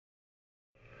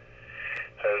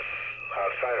I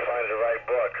was trying to find the right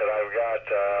book because I've got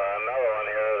another one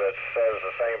here that says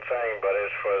the same thing, but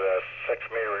it's for the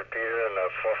 6-meter repeater and the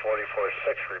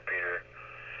 444-6 repeater.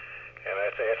 And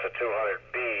it's a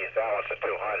 200B. That one's a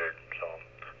 200. So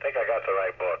I think I got the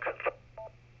right book.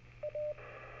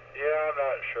 Yeah, I'm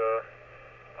not sure.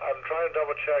 I'm trying to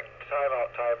double check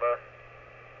timeout timer.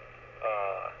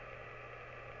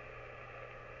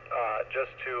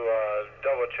 Just to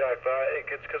double check, but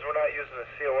it's because we're not using the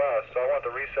COS, so I want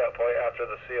the reset point after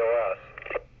the COS.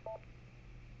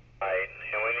 Right,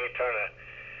 and we need to turn it.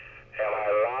 Am I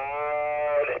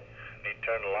loud? Need to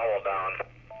turn the level down.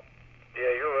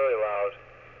 Yeah, you're really loud.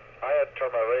 I had to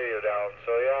turn my radio down,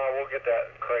 so yeah, we'll get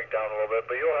that cranked down a little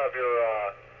bit. But you'll have your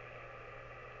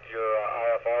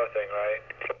IFR thing, right?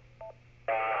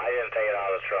 I didn't take it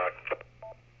out of the truck.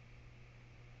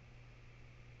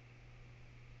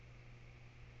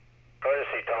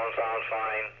 Courtesy tone sounds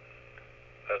fine.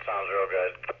 That sounds real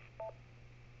good.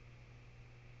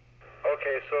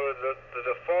 Okay, so the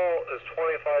default is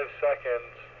 25 seconds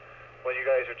when you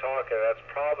guys are talking. That's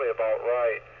probably about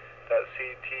right. That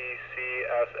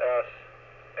CTCSS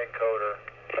encoder.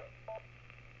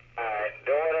 Alright,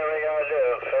 do whatever you gotta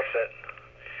do. Fix it.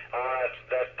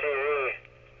 That TV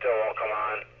still won't come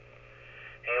on.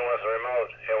 Even with the remote,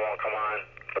 it won't come on.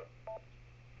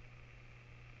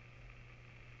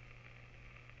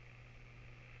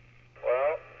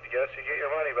 Well, I guess you get your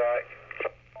money back.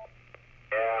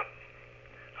 Yeah,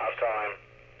 I'll tell him.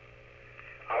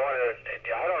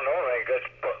 I don't know anybody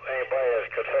that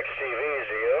could fix TVs,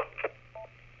 do you?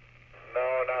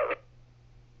 No, not really.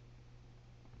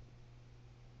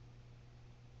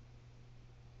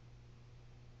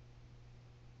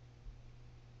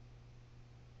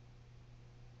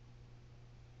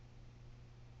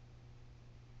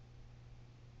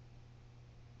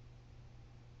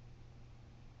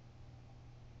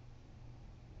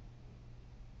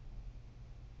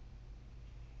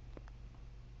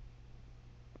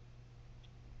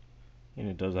 And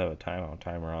it does have a timeout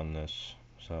timer on this,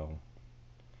 so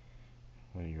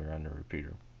when you're on the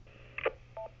repeater. It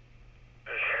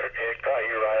cut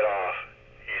you right off.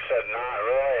 You said not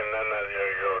really, and then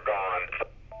you were gone.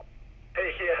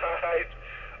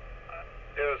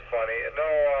 Yeah, it was funny. No,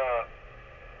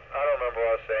 I don't remember what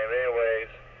I was saying.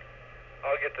 Anyways,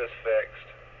 I'll get this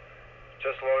fixed.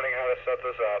 Just learning how to set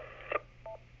this up.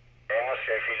 I asked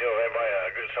you if you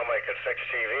knew somebody could fix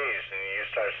TVs, and you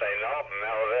started saying nope, and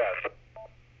that was it.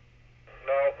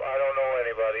 Nope, I don't know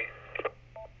anybody.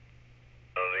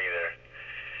 Don't either.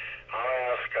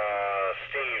 I'll ask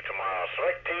Steve tomorrow.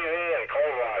 Slick TV and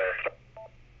cold water.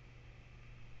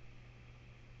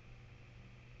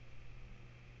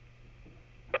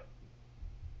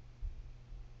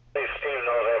 See if Steve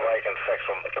knows everybody can fix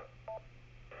them.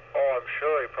 Oh, I'm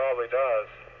sure he probably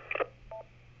does.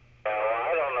 Well,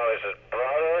 I don't know. Is his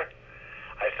brother?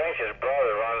 I think his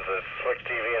brother runs the Slick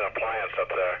TV and appliance up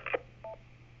there.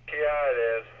 Yeah, it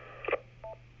is.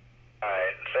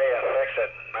 Alright, see ya. Fix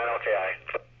it.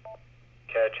 9LKI.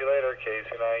 Catch you later,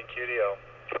 KC9QDO.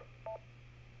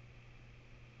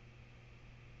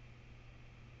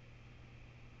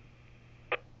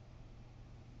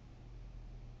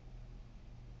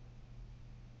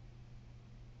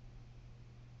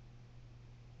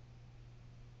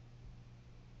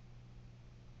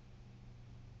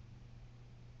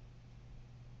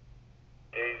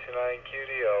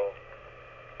 KC9QDO.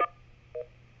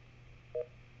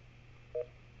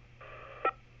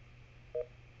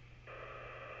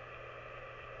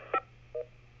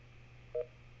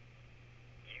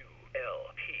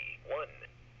 ULP1.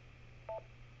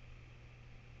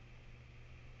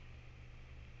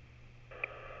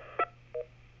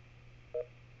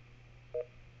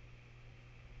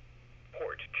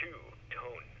 Port 2,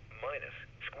 tone minus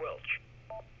squelch.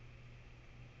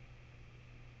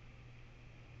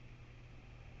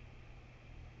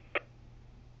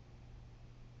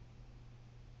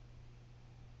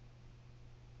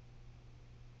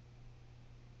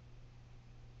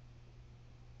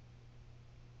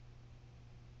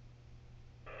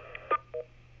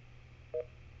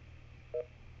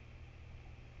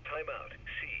 Timeout,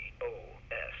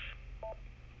 COS.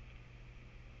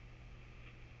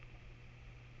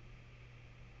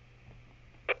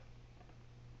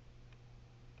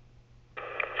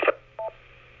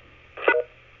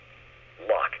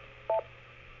 Lock.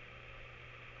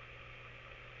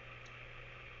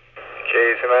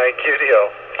 KC9QDO.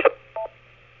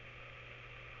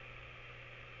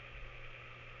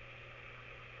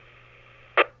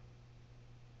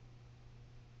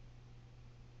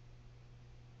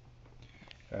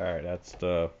 Alright, that's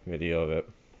the video of it.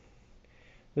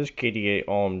 This is KD8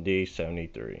 OMD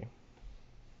 73.